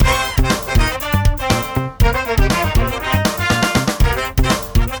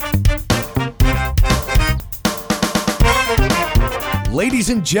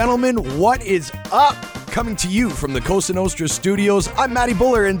and gentlemen, what is up? Coming to you from the Cosa Nostra studios, I'm Matty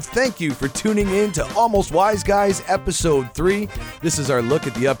Buller, and thank you for tuning in to Almost Wise Guys Episode 3. This is our look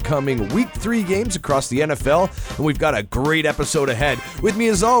at the upcoming Week 3 games across the NFL, and we've got a great episode ahead. With me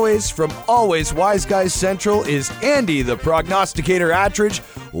as always, from Always Wise Guys Central, is Andy, the prognosticator Attridge.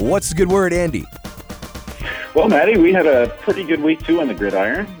 What's the good word, Andy? Well, Matty, we had a pretty good week, too, on the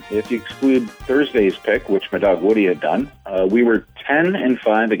gridiron. If you exclude Thursday's pick, which my dog Woody had done, we were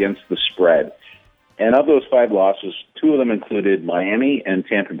 10-5 against the spread. And of those 5 losses, 2 of them included Miami and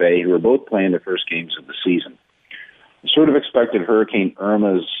Tampa Bay, who were both playing their first games of the season. I sort of expected Hurricane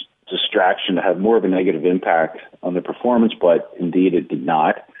Irma's distraction to have more of a negative impact on their performance, but indeed it did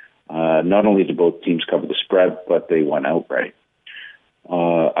not. Not only did both teams cover the spread, but they won outright.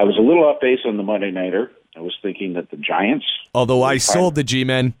 I was a little off base on the Monday Nighter. I was thinking that the Giants... Although I sold the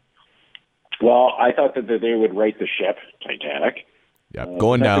G-Men. Well, I thought that they would right the ship, Titanic. Yep,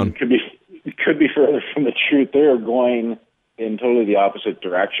 going down. Could be further from the truth. They are going in totally the opposite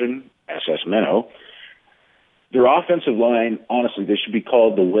direction, SS Minnow. Their offensive line, honestly, they should be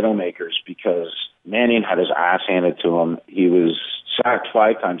called the Widowmakers because Manning had his ass handed to him. He was sacked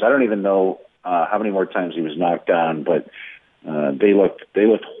 5 times. I don't even know how many more times he was knocked down, but they looked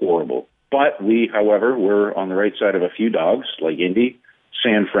horrible. But we, however, were on the right side of a few dogs like Indy,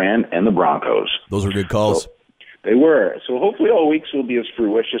 San Fran, and the Broncos. Those were good calls. So, they were. So hopefully all weeks will be as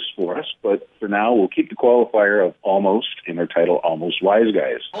fruitious for us. But for now, we'll keep the qualifier of almost in our title, Almost Wise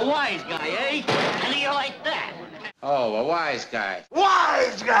Guys. A wise guy, eh? How do you like that? Oh, a wise guy.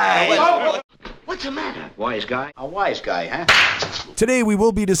 Wise guy! What's the matter? Wise guy? A wise guy, huh? Today we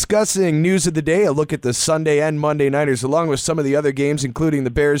will be discussing news of the day, a look at the Sunday and Monday Nighters, along with some of the other games, including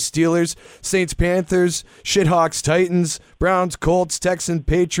the Bears-Steelers, Saints-Panthers, Shithawks-Titans, Browns-Colts,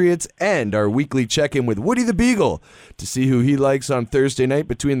 Texans-Patriots, and our weekly check-in with Woody the Beagle to see who he likes on Thursday night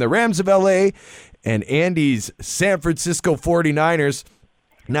between the Rams of L.A. and Andy's San Francisco 49ers.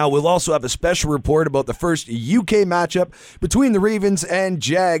 Now, we'll also have a special report about the first UK matchup between the Ravens and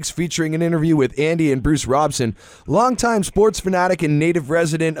Jags, featuring an interview with Andy and Bruce Robson, longtime sports fanatic and native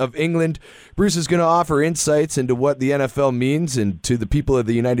resident of England. Bruce is going to offer insights into what the NFL means and to the people of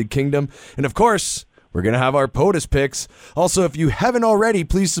the United Kingdom. And, of course, we're going to have our POTUS picks. Also, if you haven't already,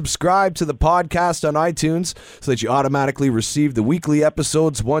 please subscribe to the podcast on iTunes so that you automatically receive the weekly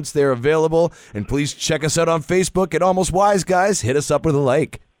episodes once they're available. And please check us out on Facebook at Almost Wise Guys. Hit us up with a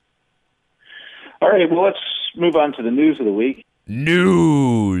like. All right, well, let's move on to the news of the week.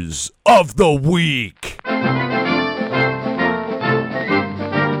 News of the week.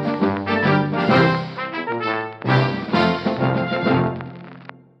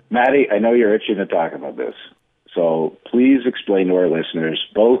 Matty, I know you're itching to talk about this, so please explain to our listeners,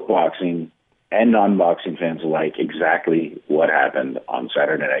 both boxing and non-boxing fans alike, exactly what happened on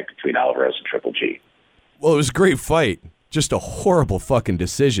Saturday night between Alvarez and Triple G. Well, it was a great fight. Just a horrible fucking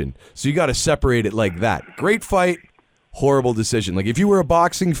decision. So you got to separate it like that. Great fight, horrible decision. Like if you were a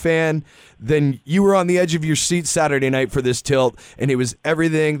boxing fan, then you were on the edge of your seat Saturday night for this tilt, and it was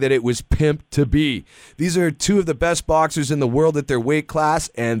everything that it was pimped to be. These are 2 of the best boxers in the world at their weight class,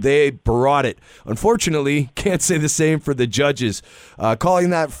 and they brought it. Unfortunately, can't say the same for the judges.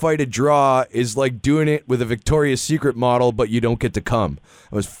 Calling that fight a draw is like doing it with a Victoria's Secret model, but you don't get to come.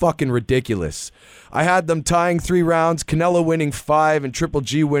 It was fucking ridiculous. I had them tying 3 rounds, Canelo winning 5 and Triple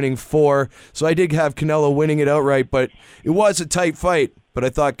G winning 4. So I did have Canelo winning it outright, but it was a tight fight. But I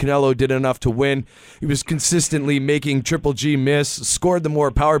thought Canelo did enough to win. He was consistently making Triple G miss, scored the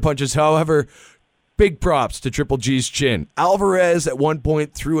more power punches. However, big props to Triple G's chin. Alvarez at one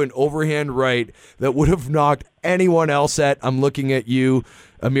point threw an overhand right that would have knocked anyone else at, I'm looking at you,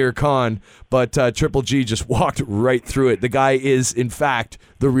 Amir Khan, but Triple G just walked right through it. The guy is, in fact,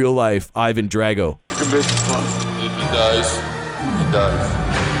 the real-life Ivan Drago. If he dies, he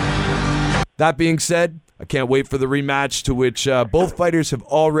dies. That being said, I can't wait for the rematch, to which both fighters have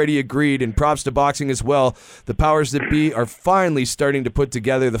already agreed, and props to boxing as well. The powers that be are finally starting to put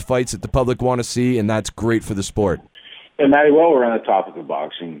together the fights that the public want to see, and that's great for the sport. And Matty, while we're on the topic of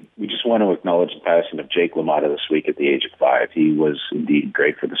boxing, we just want to acknowledge the passing of Jake LaMotta this week at the age of 5. He was indeed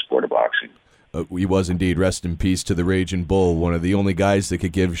great for the sport of boxing. He was indeed. Rest in peace to the Raging Bull, one of the only guys that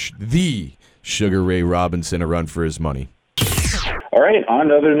could give the Sugar Ray Robinson a run for his money. All right, on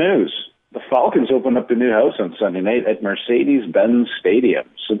to other news. The Falcons opened up the new house on Sunday night at Mercedes-Benz Stadium.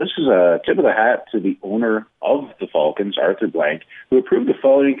 So this is a tip of the hat to the owner of the Falcons, Arthur Blank, who approved the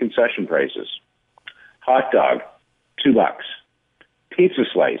following concession prices. Hot dog, $2. Pizza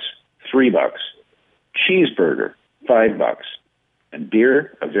slice, $3. Cheeseburger, $5. and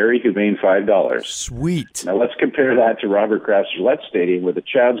beer, a very humane $5. Sweet. Now let's compare that to Robert Kraft's Gillette Stadium, where the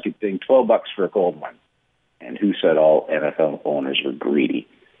Chavs get ding $12 for a cold one. And who said all NFL owners were greedy?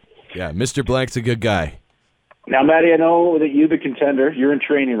 Yeah, Mr. Blank's a good guy. Now, Matty, I know that you're the contender. You're in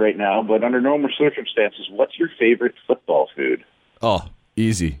training right now, but under normal circumstances, what's your favorite football food? Oh,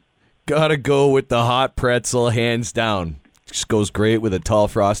 easy. Gotta go with the hot pretzel, hands down. Just goes great with a tall,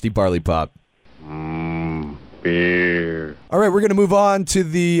 frosty barley pop. Beer. All right, we're going to move on to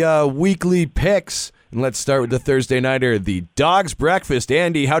the weekly picks. And let's start with the Thursday nighter, the Dog's Breakfast.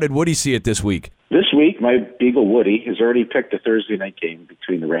 Andy, how did Woody see it this week? This week, my Beagle Woody has already picked a Thursday night game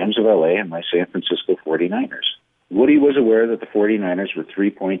between the Rams of LA and my San Francisco 49ers. Woody was aware that the 49ers were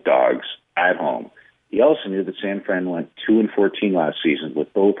 3-point dogs at home. He also knew that San Fran went 2-14 last season,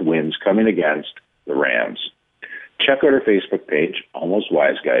 with both wins coming against the Rams. Check out our Facebook page, Almost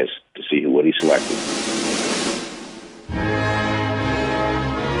Wise Guys, to see who Woody selected.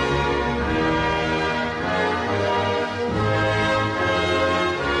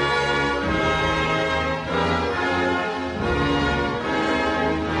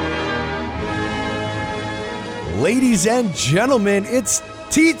 Ladies and gentlemen, it's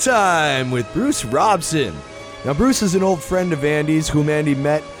tea time with Bruce Robson. Now, Bruce is an old friend of Andy's, whom Andy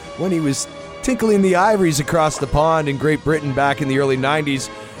met when he was tinkling the ivories across the pond in Great Britain back in the early 90s.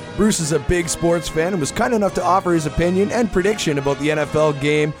 Bruce is a big sports fan and was kind enough to offer his opinion and prediction about the NFL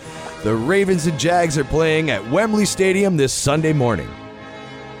game. The Ravens and Jags are playing at Wembley Stadium this Sunday morning.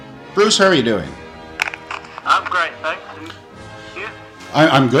 Bruce, how are you doing? I'm great, thanks. And you?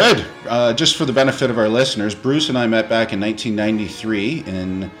 I'm good. Just for the benefit of our listeners, Bruce and I met back in 1993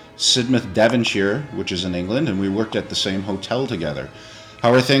 in Sidmouth, Devonshire, which is in England, and we worked at the same hotel together.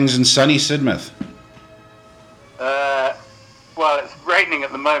 How are things in sunny Sidmouth? Well, it's raining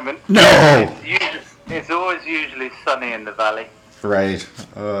at the moment. No! It's always usually sunny in the valley. Right.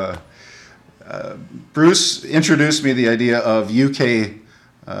 Bruce introduced me the idea of UK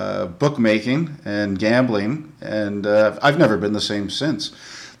bookmaking and gambling, and I've never been the same since.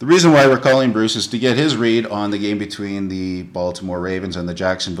 The reason why we're calling Bruce is to get his read on the game between the Baltimore Ravens and the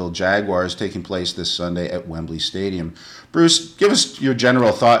Jacksonville Jaguars taking place this Sunday at Wembley Stadium. Bruce, give us your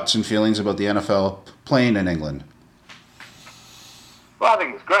general thoughts and feelings about the NFL playing in England. Well, I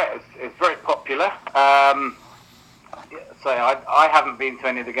think it's great. It's very popular. So I haven't been to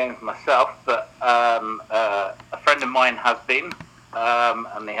any of the games myself, but a friend of mine has been,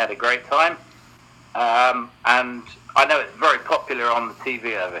 and they had a great time. And I know it's very popular on the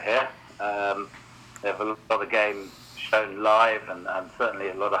TV over here. They have a lot of games shown live, and certainly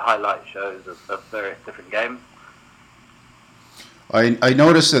a lot of highlight shows of various different games. I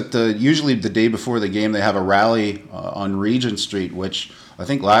noticed that usually the day before the game they have a rally on Regent Street, which I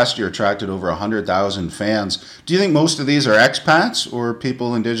think last year attracted over 100,000 fans. Do you think most of these are expats or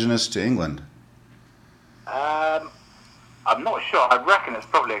people indigenous to England? I'm not sure. I reckon it's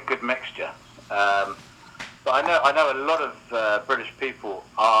probably a good mixture. But I know a lot of British people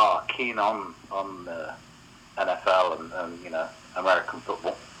are keen on NFL and American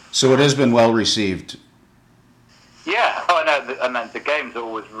football. So it has been well received. Yeah, I know, and then the games are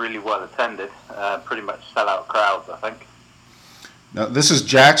always really well attended. Pretty much sellout crowds, I think. Now, this is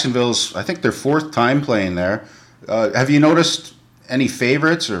Jacksonville's, I think, their fourth time playing there. Have you noticed any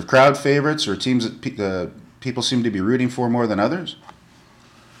favorites or crowd favorites or teams that people seem to be rooting for more than others?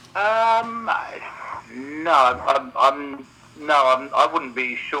 No, I wouldn't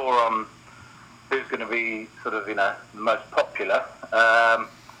be sure on who's going to be sort of the most popular.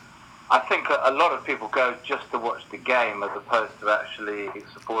 I think a lot of people go just to watch the game as opposed to actually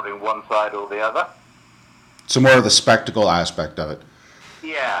supporting one side or the other. So more of the spectacle aspect of it.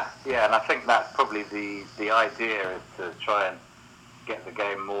 Yeah, and I think that's probably the idea is to try and get the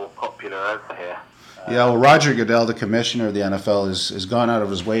game more popular over here. Yeah, well, Roger Goodell, the commissioner of the NFL, has gone out of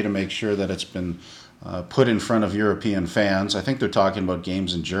his way to make sure that it's been put in front of European fans. I think they're talking about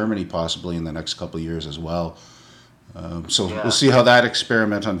games in Germany possibly in the next couple of years as well. We'll see how that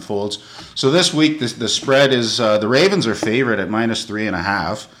experiment unfolds. So this week, the spread is the Ravens are favorite at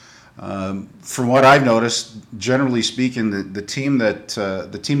 -3.5. From what I've noticed, generally speaking, the team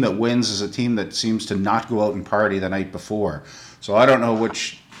that wins is a team that seems to not go out and party the night before. So I don't know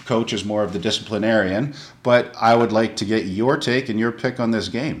which coach is more of the disciplinarian, but I would like to get your take and your pick on this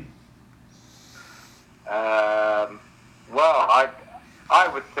game. Well, I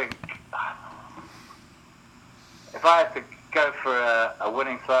would think if I had to go for a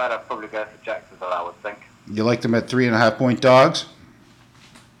winning side, I'd probably go for Jacksonville, I would think. You like them at 3.5-point dogs?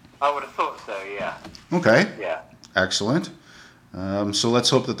 I would have thought so, yeah. Okay. Yeah. Excellent. So let's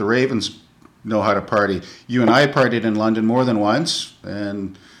hope that the Ravens know how to party. You and I partied in London more than once,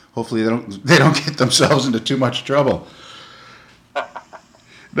 and hopefully they don't get themselves into too much trouble.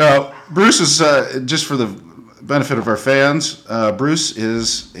 Now, Bruce is, just for the benefit of our fans, Bruce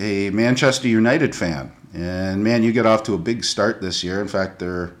is a Manchester United fan. And, man, you get off to a big start this year. In fact,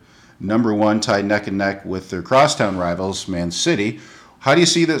 they're number one, tied neck and neck with their crosstown rivals, Man City. How do you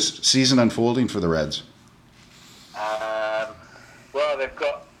see this season unfolding for the Reds? Well, they've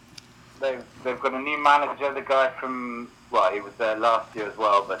got a new manager, the guy from, well, he was there last year as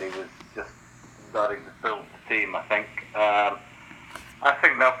well, but he was just starting to build the team, I think. I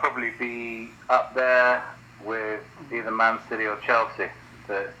think they'll probably be up there with either Man City or Chelsea.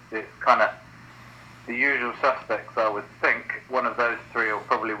 So it's kind of the usual suspects, I would think. One of those three will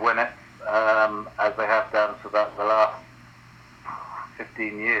probably win it, as they have done for about the last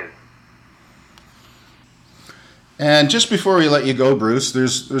 15 years. And just before we let you go, Bruce,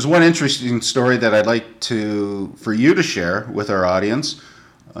 there's one interesting story that I'd like for you to share with our audience.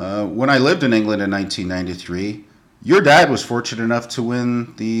 When I lived in England in 1993, your dad was fortunate enough to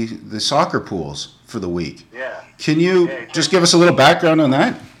win the soccer pools for the week. Yeah. Can you just give us a little background on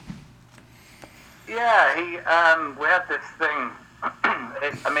that? Yeah, we had this thing.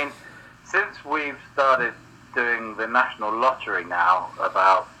 Since we've started doing the national lottery now,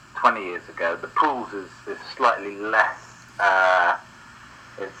 about 20 years ago, the pools is slightly less.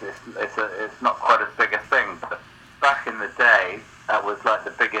 It's not quite as big a thing. But back in the day, that was like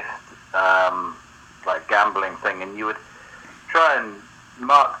the biggest like gambling thing, and you would try and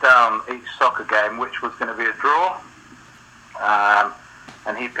mark down each soccer game which was going to be a draw.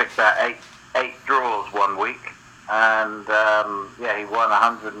 And he picked out eight draws one week, and he won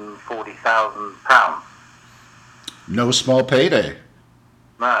 £140,000. No small payday.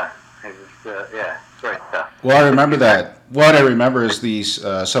 No, it was great stuff. Well, I remember that. What I remember is the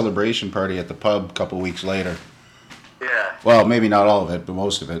celebration party at the pub a couple weeks later. Yeah. Well, maybe not all of it, but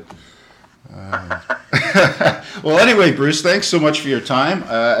most of it. Well, anyway, Bruce, thanks so much for your time.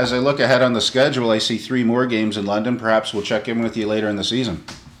 As I look ahead on the schedule, I see 3 more games in London. Perhaps we'll check in with you later in the season.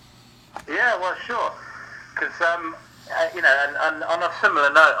 Yeah, well, sure. Because, and on a similar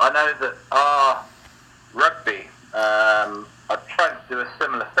note, I know that our rugby, I tried to do a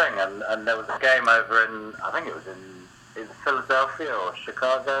similar thing, and there was a game over in, I think it was in Philadelphia or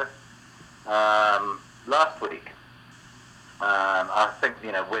Chicago, last week. I think,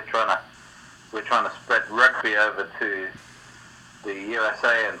 we're trying to spread rugby over to the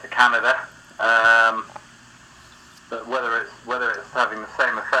USA and to Canada. But whether it's having the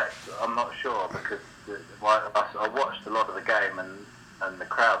same effect, I'm not sure, because I watched a lot of the game and the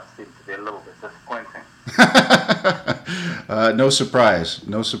crowd seemed to be a little bit disappointing. No surprise.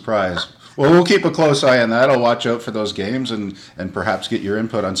 Well, we'll keep a close eye on that. I'll watch out for those games and perhaps get your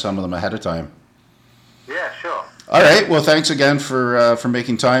input on some of them ahead of time. Yeah, sure. All right. Well, thanks again for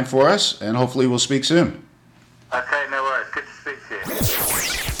making time for us, and hopefully we'll speak soon. Okay, no worries. Good to speak to you.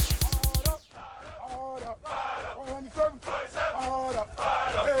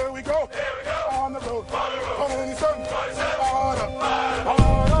 Here we go. On the road.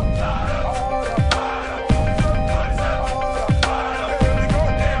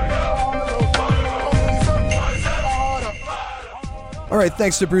 All right,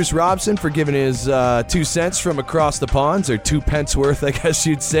 thanks to Bruce Robson for giving his 2 cents from across the ponds, or 2 pence worth, I guess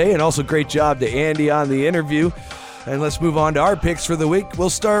you'd say, and also great job to Andy on the interview. And let's move on to our picks for the week. We'll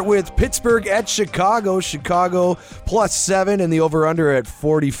start with Pittsburgh at Chicago. Chicago +7 and the over-under at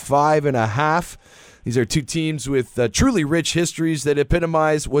 45.5. These are 2 teams with truly rich histories that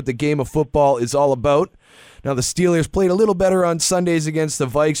epitomize what the game of football is all about. Now, the Steelers played a little better on Sundays against the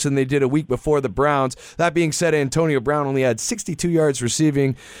Vikes than they did a week before the Browns. That being said, Antonio Brown only had 62 yards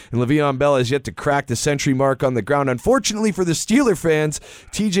receiving, and Le'Veon Bell has yet to crack the century mark on the ground. Unfortunately for the Steeler fans,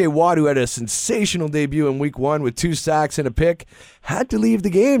 TJ Watt, who had a sensational debut in Week 1 with 2 sacks and a pick, had to leave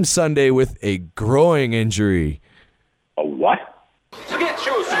the game Sunday with a groin injury. A what? So get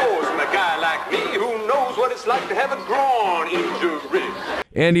your scores from a guy like me who knows what it's like to have a groin injury.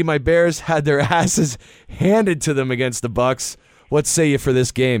 Andy, my Bears had their asses handed to them against the Bucs. What say you for this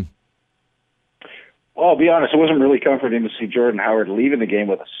game? Well, I'll be honest, it wasn't really comforting to see Jordan Howard leaving the game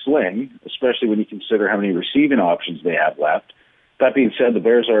with a sling, especially when you consider how many receiving options they have left. That being said, the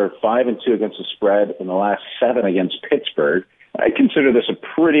Bears are 5-2 against the spread in the last 7 against Pittsburgh. I consider this a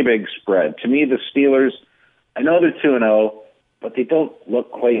pretty big spread. To me, the Steelers, I know they're 2-0, but they don't look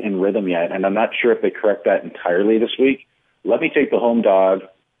quite in rhythm yet, and I'm not sure if they correct that entirely this week. Let me take the home dog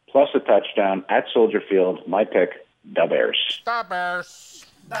plus a touchdown at Soldier Field. My pick, the Bears. The Bears.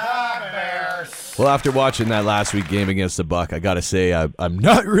 Well, after watching that last week game against the Buck, I got to say I'm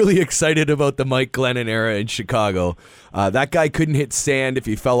not really excited about the Mike Glennon era in Chicago. That guy couldn't hit sand if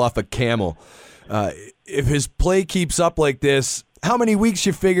he fell off a camel. If his play keeps up like this, how many weeks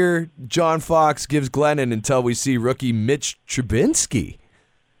you figure John Fox gives Glennon until we see rookie Mitch Trubisky?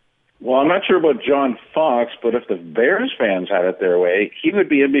 Well, I'm not sure about John Fox, but if the Bears fans had it their way, he would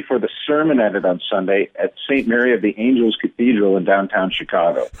be in before the sermon ended on Sunday at St. Mary of the Angels Cathedral in downtown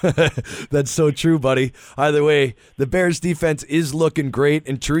Chicago. That's so true, buddy. Either way, the Bears defense is looking great,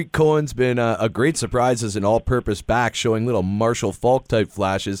 and Tariq Cohen's been a great surprise as an all-purpose back, showing little Marshall Faulk-type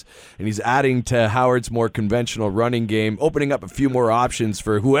flashes, and he's adding to Howard's more conventional running game, opening up a few more options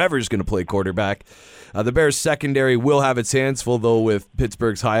for whoever's going to play quarterback. The Bears' secondary will have its hands full, though, with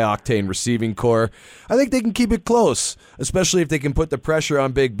Pittsburgh's high-octane receiving core. I think they can keep it close, especially if they can put the pressure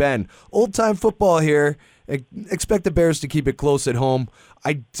on Big Ben. Old-time football here. Expect the Bears to keep it close at home.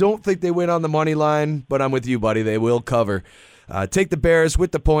 I don't think they win on the money line, but I'm with you, buddy. They will cover. Take the Bears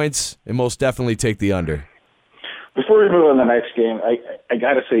with the points, and most definitely take the under. Before we move on to the next game, I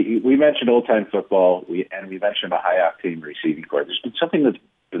got to say, we mentioned old-time football, and we mentioned a high-octane receiving core. There's been something that's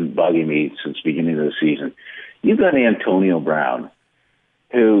been bugging me since the beginning of the season. You've got Antonio Brown,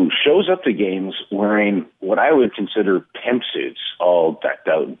 who shows up to games wearing what I would consider pimp suits, all decked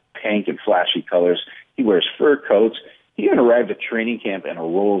out in pink and flashy colors. He wears fur coats. He even arrived at training camp in a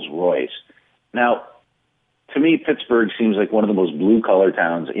Rolls Royce. Now, to me, Pittsburgh seems like one of the most blue-collar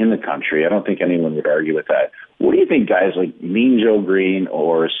towns in the country. I don't think anyone would argue with that. What do you think guys like Mean Joe Green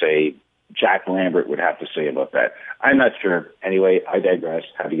or, say, Jack Lambert would have to say about that? I'm not sure. Anyway, I digress.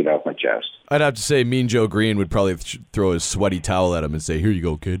 Had to get off my chest. I'd have to say Mean Joe Green would probably throw his sweaty towel at him and say, "Here you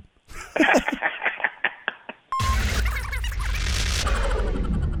go, kid."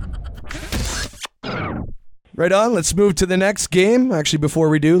 Right on. Let's move to the next game. Actually, before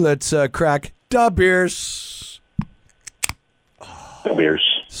we do, let's crack the beers. The beers.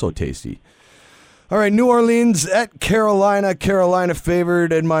 So tasty. All right, New Orleans at Carolina. Carolina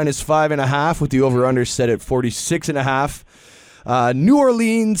favored at -5.5 with the over-under set at 46.5. New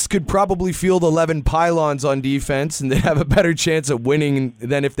Orleans could probably field 11 pylons on defense, and they have a better chance of winning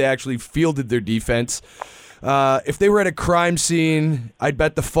than if they actually fielded their defense. If they were at a crime scene, I'd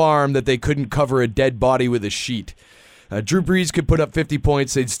bet the farm that they couldn't cover a dead body with a sheet. Drew Brees could put up 50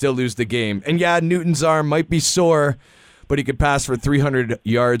 points, they'd still lose the game. And yeah, Newton's arm might be sore, but he could pass for 300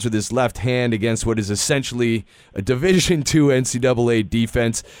 yards with his left hand against what is essentially a Division II NCAA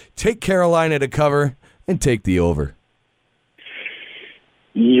defense. Take Carolina to cover and take the over.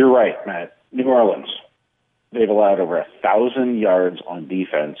 You're right, Matt. New Orleans, they've allowed over 1,000 yards on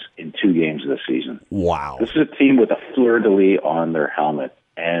defense in 2 games this season. Wow. This is a team with a fleur-de-lis on their helmet,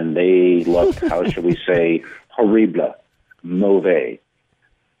 and they look, how should we say, horrible, mauvais,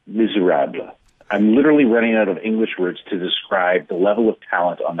 miserable. I'm literally running out of English words to describe the level of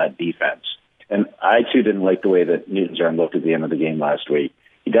talent on that defense. And I, too, didn't like the way that Newton's arm looked at the end of the game last week.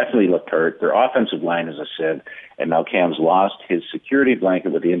 He definitely looked hurt. Their offensive line is a sieve, and now Cam's lost his security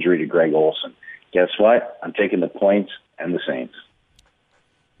blanket with the injury to Greg Olsen. Guess what? I'm taking the points and the Saints.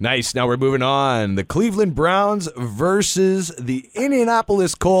 Nice. Now we're moving on. The Cleveland Browns versus the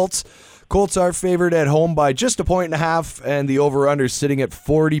Indianapolis Colts. Colts are favored at home by just 1.5, and the over-under sitting at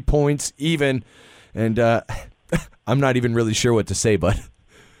 40 points even. And I'm not even really sure what to say, bud.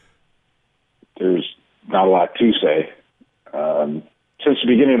 There's not a lot to say. Since the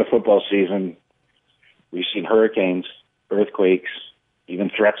beginning of the football season, we've seen hurricanes, earthquakes, even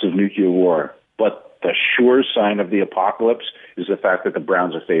threats of nuclear war. But the sure sign of the apocalypse is the fact that the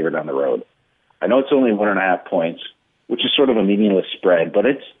Browns are favored on the road. I know it's only 1.5 points, which is sort of a meaningless spread, but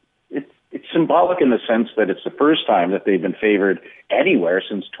it's symbolic in the sense that it's the first time that they've been favored anywhere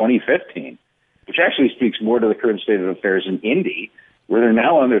since 2015, which actually speaks more to the current state of affairs in Indy, where they're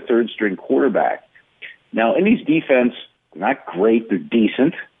now on their third-string quarterback. Now, Indy's defense, not great, they're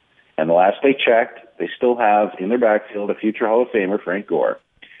decent, and the last they checked, they still have in their backfield a future Hall of Famer, Frank Gore.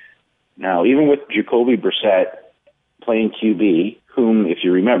 Now, even with Jacoby Brissett playing QB, whom, if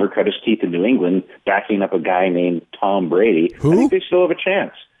you remember, cut his teeth in New England, backing up a guy named Tom Brady, I think they still have a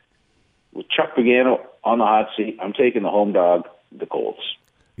chance. With Chuck Pagano on the hot seat, I'm taking the home dog, the Colts.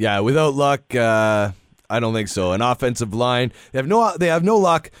 Yeah, without luck, I don't think so. An offensive line, they have no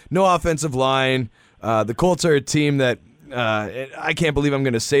luck, no offensive line. The Colts are a team that I can't believe I'm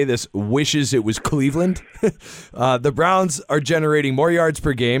going to say this, wishes it was Cleveland. The Browns are generating more yards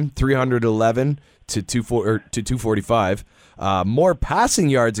per game, 311 to 245. More passing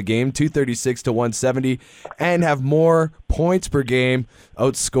yards a game, 236 to 170, and have more points per game,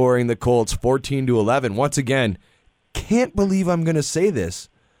 outscoring the Colts 14 to 11. Once again, can't believe I'm going to say this,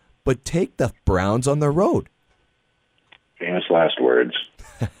 but take the Browns on the road. Famous last words.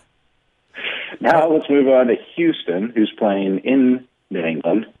 Now let's move on to Houston, who's playing in New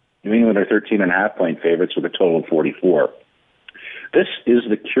England. New England are 13.5-point favorites with a total of 44. This is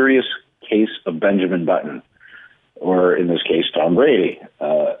the curious case of Benjamin Button, or in this case, Tom Brady.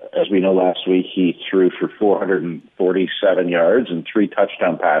 As we know, last week he threw for 447 yards and 3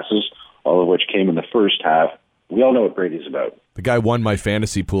 touchdown passes, all of which came in the first half. We all know what Brady's about. The guy won my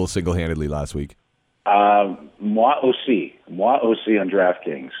fantasy pool single-handedly last week. Moi aussi on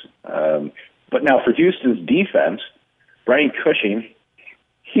DraftKings. But now for Houston's defense, Brian Cushing,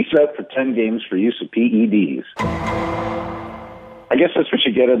 he's out for 10 games for use of PEDs. I guess that's what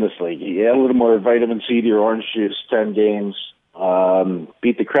you get in this league. You add a little more vitamin C to your orange juice, 10 games,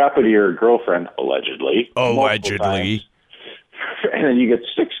 beat the crap out of your girlfriend, allegedly. Allegedly. And then you get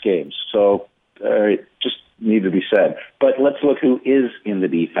 6 games. So just need to be said. But let's look who is in the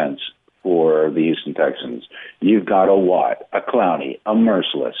defense for the Houston Texans. You've got a Watt, a Clowney, a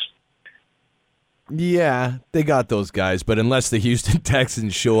Merciless. Yeah, they got those guys, but unless the Houston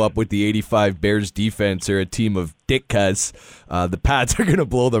Texans show up with the 85 Bears defense or a team of dickas, the Pats are going to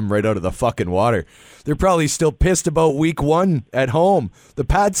blow them right out of the fucking water. They're probably still pissed about week 1 at home. The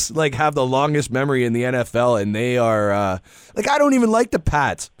Pats have the longest memory in the NFL, and they are I don't even like the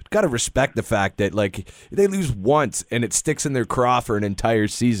Pats. Got to respect the fact that they lose once and it sticks in their craw for an entire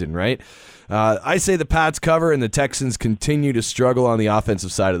season, right? I say the Pats cover and the Texans continue to struggle on the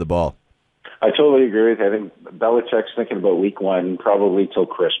offensive side of the ball. I totally agree with you. I think Belichick's thinking about week 1 probably till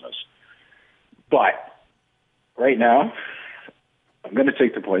Christmas. But right now, I'm going to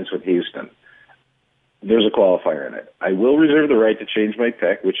take the points with Houston. There's a qualifier in it. I will reserve the right to change my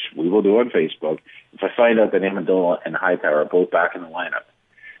pick, which we will do on Facebook, if I find out that Amendola and Hightower are both back in the lineup.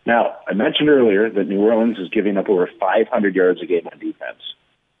 Now, I mentioned earlier that New Orleans is giving up over 500 yards a game on defense.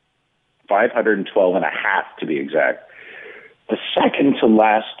 512 and a half to be exact. The second to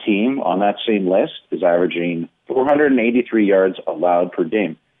last team on that same list is averaging 483 yards allowed per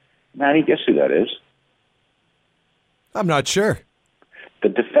game. Matty, guess who that is? I'm not sure. The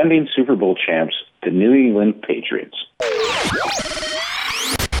defending Super Bowl champs, the New England Patriots.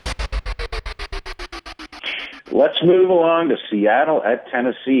 Let's move along to Seattle at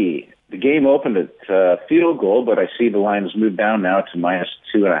Tennessee. The game opened at field goal, but I see the line has moved down now to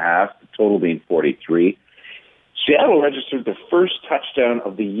 -2.5, the total being 43. Seattle registered the first touchdown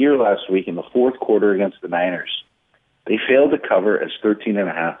of the year last week in the fourth quarter against the Niners. They failed to cover as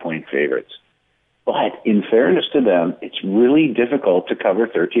 13.5-point favorites. But in fairness to them, it's really difficult to cover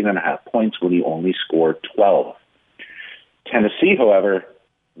 13.5 points when you only score 12. Tennessee, however,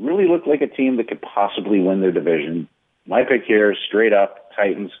 really looked like a team that could possibly win their division. My pick here, straight up,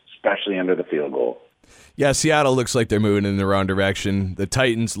 Titans, especially under the field goal. Yeah, Seattle looks like they're moving in the wrong direction. The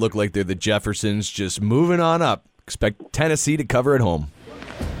Titans look like they're the Jeffersons, just moving on up. Expect Tennessee to cover at home.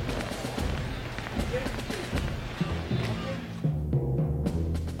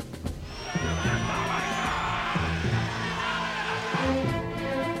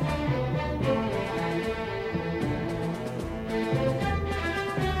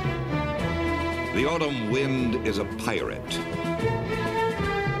 The autumn wind is a pirate,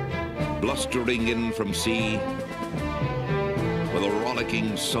 blustering in from sea. With a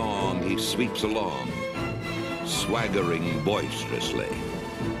rollicking song, he sweeps along, swaggering boisterously.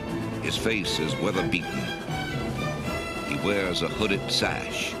 His face is weather-beaten. He wears a hooded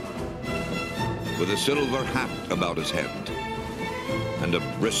sash, with a silver hat about his head, and a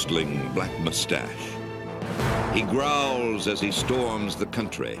bristling black mustache. He growls as he storms the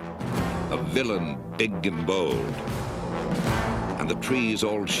country, a villain big and bold. And the trees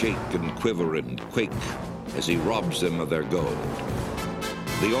all shake and quiver and quake as he robs them of their gold.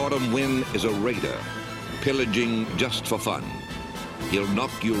 The autumn wind is a raider, pillaging just for fun. He'll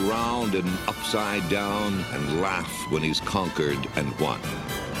knock you round and upside down and laugh when he's conquered and won.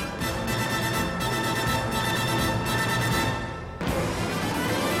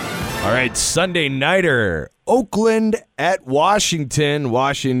 All right, Sunday nighter, Oakland at Washington.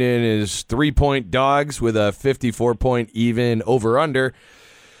 Washington is 3-point dogs with a 54-point even over-under.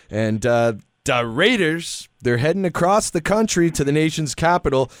 And the Raiders, they're heading across the country to the nation's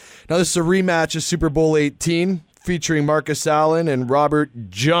capital. Now, this is a rematch of Super Bowl 18 featuring Marcus Allen and Robert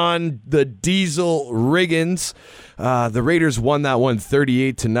John the Diesel Riggins. The Raiders won that one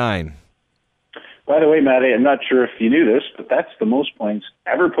 38-9. By the way, Matty, I'm not sure if you knew this, but that's the most points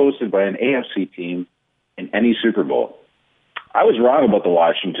ever posted by an AFC team in any Super Bowl. I was wrong about the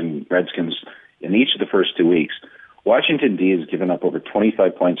Washington Redskins in each of the first 2 weeks. Washington D has given up over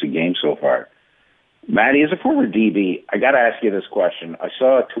 25 points a game so far. Matty, as a former DB, I got to ask you this question. I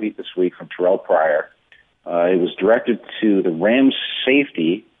saw a tweet this week from Terrell Pryor. It was directed to the Rams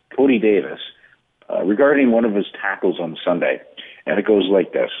safety, Cody Davis, regarding one of his tackles on Sunday. And it goes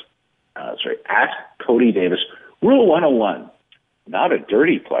like this. Ask Cody Davis, Rule 101, not a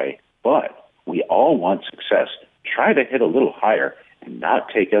dirty play, but we all want success. Try to hit a little higher and not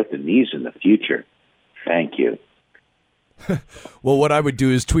take out the knees in the future. Thank you. Well, what I would do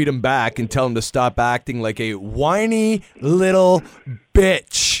is tweet him back and tell him to stop acting like a whiny little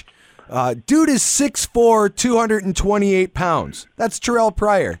bitch. Dude is 6'4", 228 pounds. That's Terrell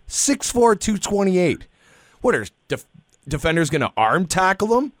Pryor, 6'4", 228. What, are defenders going to arm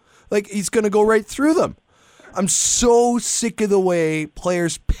tackle him? Like, he's going to go right through them. I'm so sick of the way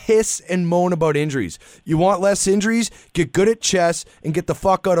players piss and moan about injuries. You want less injuries? Get good at chess and get the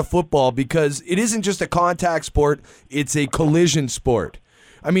fuck out of football, because it isn't just a contact sport, it's a collision sport.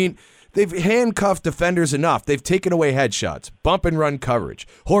 I mean, they've handcuffed defenders enough. They've taken away headshots, bump and run coverage,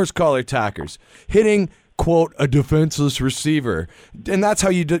 horse collar tackers, hitting, quote, a defenseless receiver. And that's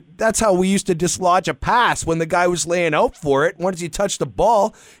how we used to dislodge a pass when the guy was laying out for it. Once you touch the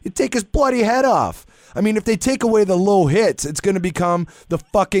ball, you take his bloody head off. I mean, if they take away the low hits, it's going to become the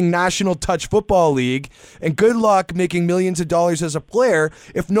fucking National Touch Football League. And good luck making millions of dollars as a player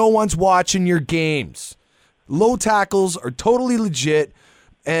if no one's watching your games. Low tackles are totally legit.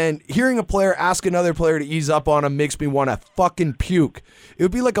 And hearing a player ask another player to ease up on him makes me want to fucking puke. It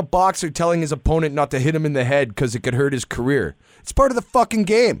would be like a boxer telling his opponent not to hit him in the head because it could hurt his career. It's part of the fucking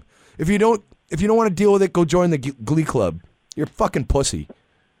game. If you don't want to deal with it, go join the Glee Club. You're a fucking pussy.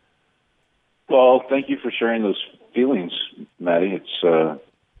 Well, thank you for sharing those feelings, Matty.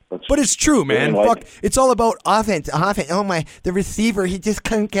 But it's true, man. Fuck, it's all about offense. Oh my, the receiver, he just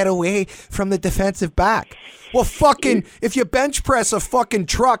couldn't get away from the defensive back. Well, fucking, if you bench press a fucking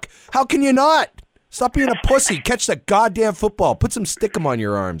truck, how can you not? Stop being a pussy. Catch the goddamn football. Put some stickum on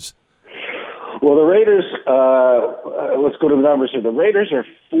your arms. Well, the Raiders, let's go to the numbers here. The Raiders are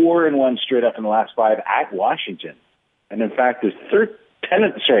 4-1 straight up in the last 5 at Washington. And in fact, in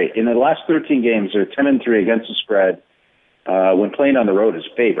the last 13 games, they're 10-3 against the spread when playing on the road as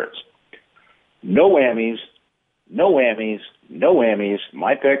favorites. No whammies, no whammies, no whammies.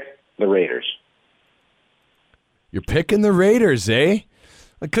 My pick, the Raiders. You're picking the Raiders, eh?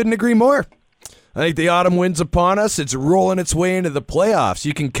 I couldn't agree more. I think the autumn wind's upon us. It's rolling its way into the playoffs.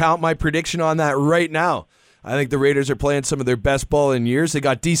 You can count my prediction on that right now. I think the Raiders are playing some of their best ball in years. They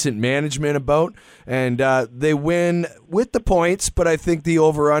got decent management about, and they win with the points, but I think the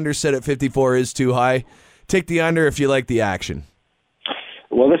over-under set at 54 is too high. Take the under if you like the action.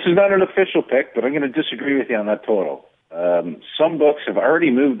 Well, this is not an official pick, but I'm going to disagree with you on that total. Some books have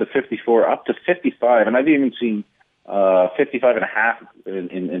already moved the 54 up to 55, and I've even seen 55.5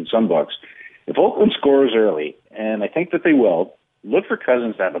 in some books. If Oakland scores early, and I think that they will, look for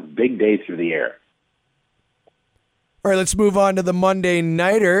Cousins to have a big day through the air. All right, let's move on to the Monday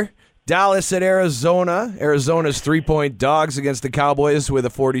Nighter. Dallas at Arizona. Arizona's 3-point dogs against the Cowboys with a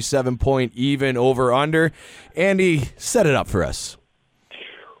 47-point even over-under. Andy, set it up for us.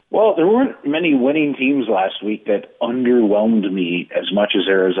 Well, there weren't many winning teams last week that underwhelmed me as much as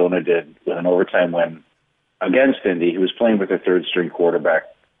Arizona did with an overtime win against Indy, who was playing with their third-string quarterback.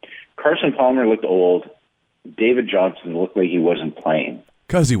 Carson Palmer looked old. David Johnson looked like he wasn't playing.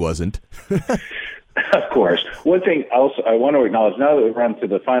 Because he wasn't. Of course. One thing else I want to acknowledge, now that we've run to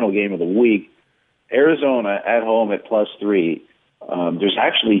the final game of the week, Arizona at home at +3, there's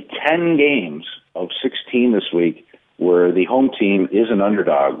actually 10 games of 16 this week where the home team is an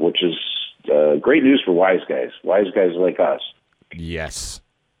underdog, which is great news for wise guys like us. Yes.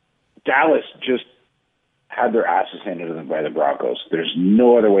 Dallas just had their asses handed to them by the Broncos. There's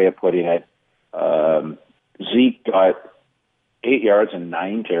no other way of putting it. Zeke got 8 yards and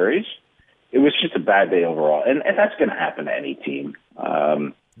 9 carries. It was just a bad day overall, and that's going to happen to any team.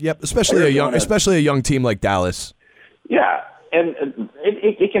 Yep, especially a young team like Dallas. Yeah, and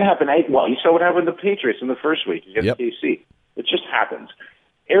it can happen. Well, you saw what happened to the Patriots in the first week against KC. It just happens.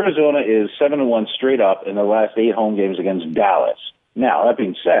 Arizona is 7-1 straight up in the last 8 home games against Dallas. Now, that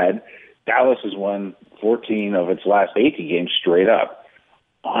being said, Dallas has won 14 of its last 18 games straight up.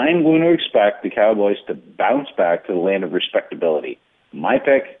 I'm going to expect the Cowboys to bounce back to the land of respectability. My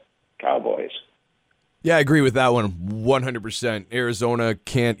pick, Cowboys. Yeah, I agree with that one 100%. Arizona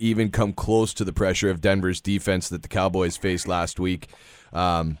can't even come close to the pressure of Denver's defense that the Cowboys faced last week.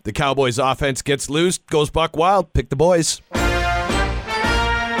 The Cowboys' offense gets loose, goes buck wild. Pick the boys.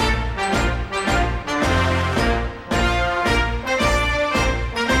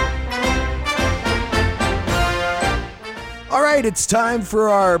 All right, right, it's time for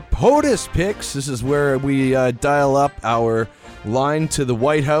our POTUS picks. This is where we dial up our line to the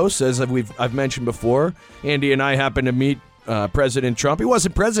White House. As I've mentioned before, Andy and I happened to meet President Trump. He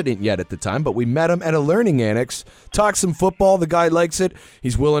wasn't president yet at the time, but we met him at a learning annex, talked some football. The guy likes it.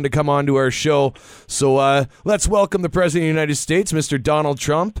 He's willing to come on to our show. So let's welcome the President of the United States, Mr. Donald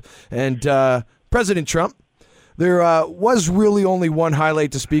Trump. And President Trump, there was really only one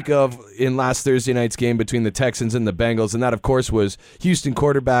highlight to speak of in last Thursday night's game between the Texans and the Bengals, and that, of course, was Houston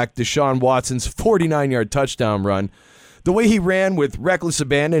quarterback Deshaun Watson's 49-yard touchdown run. The way he ran with reckless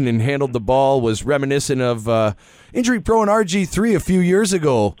abandon and handled the ball was reminiscent of injury-prone RG3 a few years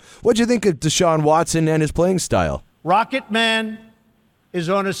ago. What'd you think of Deshaun Watson and his playing style? Rocket Man is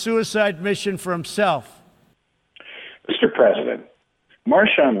on a suicide mission for himself. Mr. President,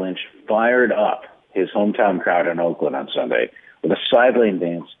 Marshawn Lynch fired up his hometown crowd in Oakland on Sunday with a sideline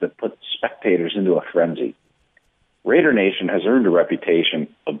dance that put spectators into a frenzy. Raider Nation has earned a reputation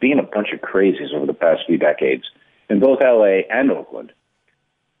of being a bunch of crazies over the past few decades in both L.A. and Oakland.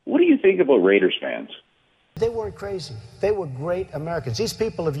 What do you think about Raiders fans? They weren't crazy. They were great Americans. These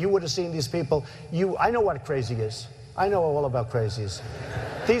people, if you would have seen these people, I know what crazy is. I know all about crazies.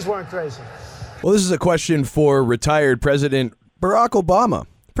 These weren't crazy. Well, this is a question for retired President Barack Obama.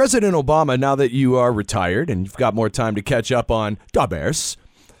 President Obama, now that you are retired and you've got more time to catch up on the Bears,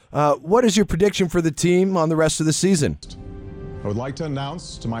 what is your prediction for the team on the rest of the season? I would like to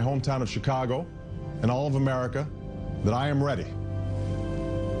announce to my hometown of Chicago and all of America that I am ready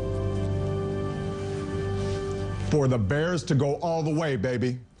for the Bears to go all the way,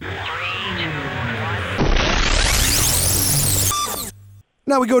 baby.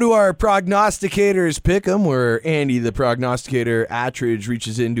 Now we go to our prognosticators pick'em, where Andy, the prognosticator Attridge,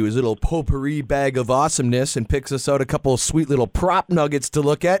 reaches into his little potpourri bag of awesomeness and picks us out a couple of sweet little prop nuggets to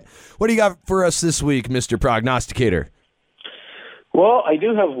look at. What do you got for us this week, Mr. Prognosticator? Well, I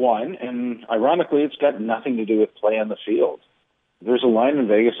do have one, and ironically, it's got nothing to do with play on the field. There's a line in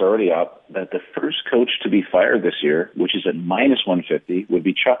Vegas already up that the first coach to be fired this year, which is at minus 150, would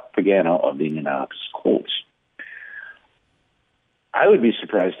be Chuck Pagano of the Indianapolis Colts. I would be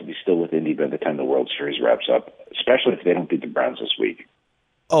surprised to be still with Indy by the time the World Series wraps up, especially if they don't beat the Browns this week.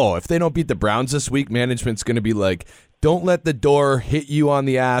 Oh, if they don't beat the Browns this week, management's going to be like, don't let the door hit you on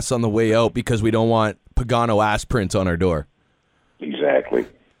the ass on the way out because we don't want Pagano ass prints on our door. Exactly.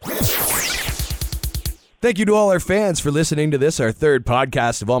 Thank you to all our fans for listening to this, our third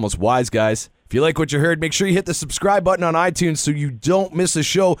podcast of Almost Wise Guys. If you like what you heard, make sure you hit the subscribe button on iTunes so you don't miss a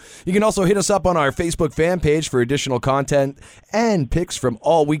show. You can also hit us up on our Facebook fan page for additional content and picks from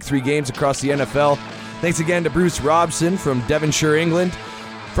all Week 3 games across the NFL. Thanks again to Bruce Robson from Devonshire, England.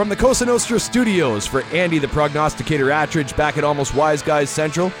 From the Cosa Nostra Studios, for Andy the Prognosticator Attridge back at Almost Wise Guys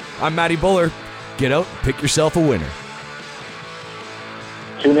Central, I'm Matty Buller. Get out, pick yourself a winner.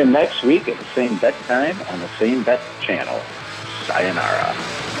 Tune in next week at the same bet time on the same bet channel. Sayonara.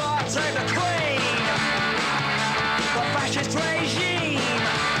 Fascist regime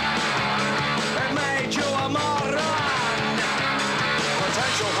that made you a moron.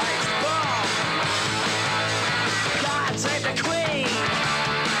 Potential hate bomb. God save the Queen.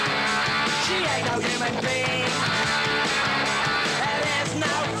 She ain't no human being. There is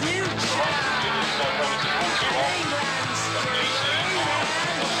no future. England's future.